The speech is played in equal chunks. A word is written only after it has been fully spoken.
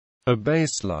A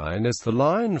baseline is the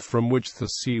line from which the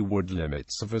seaward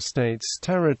limits of a state's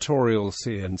territorial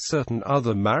sea and certain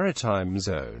other maritime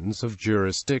zones of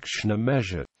jurisdiction are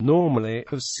measured. Normally,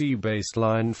 a sea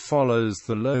baseline follows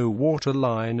the low water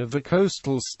line of a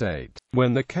coastal state.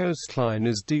 When the coastline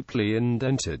is deeply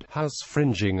indented, has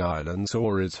fringing islands,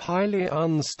 or is highly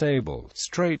unstable,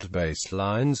 straight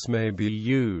baselines may be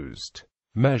used.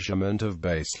 Measurement of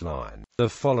baseline. The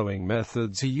following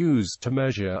methods are used to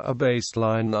measure a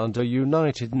baseline under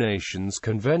United Nations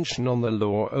Convention on the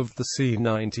Law of the Sea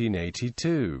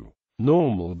 1982.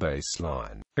 Normal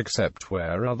baseline. Except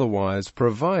where otherwise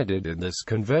provided in this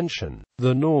convention,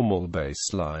 the normal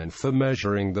baseline for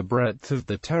measuring the breadth of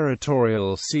the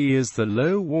territorial sea is the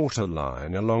low water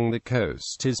line along the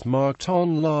coast is marked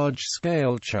on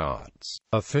large-scale charts,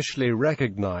 officially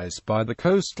recognized by the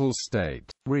coastal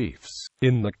state. Reefs.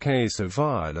 In the case of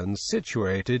islands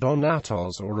situated on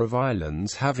atolls or of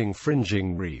islands having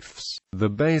fringing reefs, the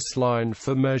baseline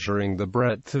for measuring the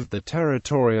breadth of the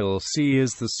territorial sea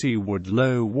is the seaward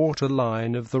low water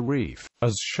line of the reef,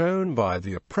 as shown by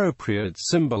the appropriate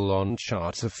symbol on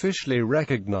chart officially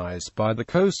recognized by the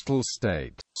coastal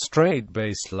state. Straight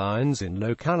baselines in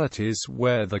localities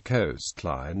where the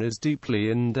coastline is deeply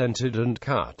indented and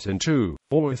cut in two,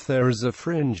 or if there is a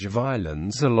fringe of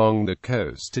islands along the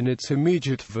coast in its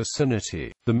immediate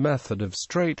vicinity. The method of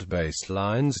straight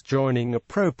baselines joining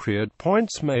appropriate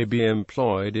points may be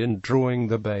employed in drawing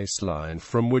the baseline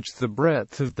from which the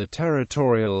breadth of the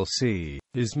territorial sea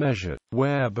is measured,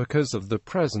 where because of the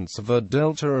presence of a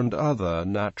delta and other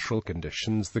natural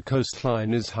conditions the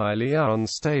coastline is highly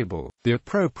unstable. The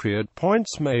appropriate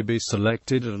points may be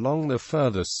selected along the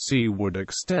furthest seaward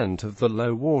extent of the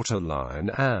low water line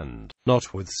and,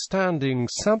 notwithstanding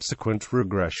subsequent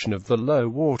regression of the low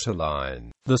water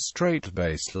line, the straight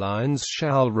baselines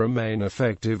shall remain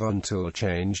effective until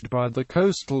changed by the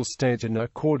coastal state in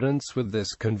accordance with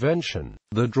this convention.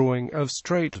 The drawing of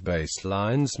straight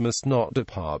baselines must not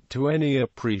depart to any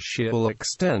appreciable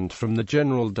extent from the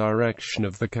general direction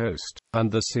of the coast,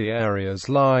 and the sea areas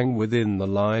lying within the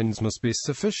lines must be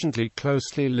sufficiently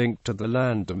closely linked to the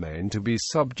land domain to be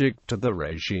subject to the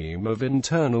regime of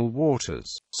internal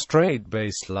waters. Straight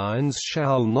baselines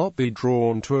shall not be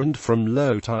drawn to and from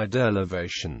low tide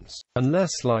elevations,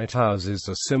 unless lighthouses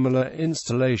or similar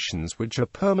installations which are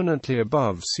permanently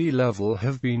above sea level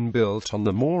have been built on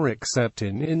them, or except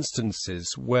in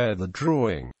instances where the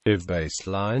drawing, if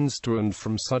baselines to and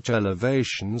from such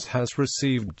elevations has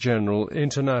received general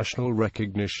international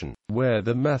recognition, where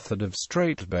the method of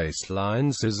straight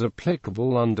baselines is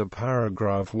applicable under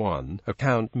paragraph 1,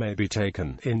 account may be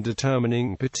taken, in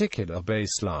determining particular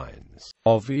baselines,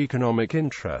 of economic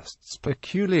interests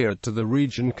peculiar to the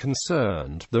region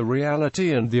concerned, the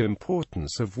reality and the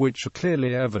importance of which are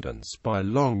clearly evidenced by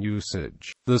long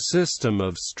usage. The system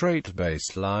of straight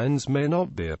baselines may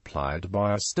not be applied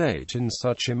by a state in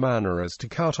such a manner as to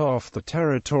cut off the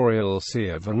territorial sea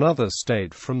of another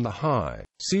state from the high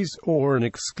seas or an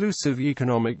exclusive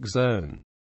economic zone.